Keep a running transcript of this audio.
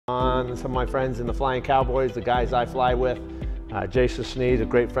on some of my friends in the Flying Cowboys, the guys I fly with. Jason Sneed, a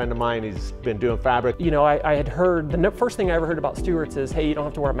great friend of mine, he's been doing fabric. You know, I had heard, the first thing I ever heard about Stewart's is, hey, you don't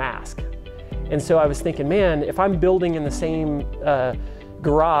have to wear a mask. And so I was thinking, man, if I'm building in the same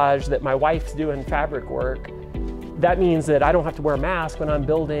garage that my wife's doing fabric work, that means that I don't have to wear a mask when I'm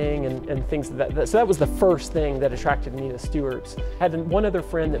building and things like that. So that was the first thing that attracted me to Stewart's. I had one other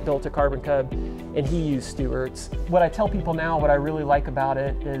friend that built a Carbon Cub and he used Stewart's. What I tell people now, what I really like about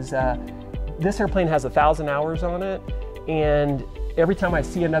it is this airplane has 1,000 hours on it, and every time I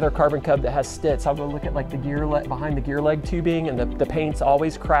see another Carbon Cub that has stits, I'll go look at like the gear behind the gear leg tubing, and the paint's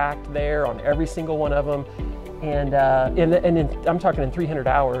always cracked there on every single one of them. And I'm talking in 300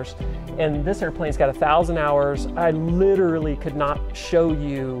 hours. And this airplane's got 1,000 hours. I literally could not show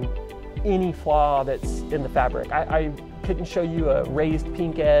you any flaw that's in the fabric. I couldn't show you a raised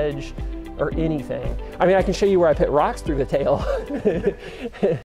pink edge or anything. I mean, I can show you where I put rocks through the tail.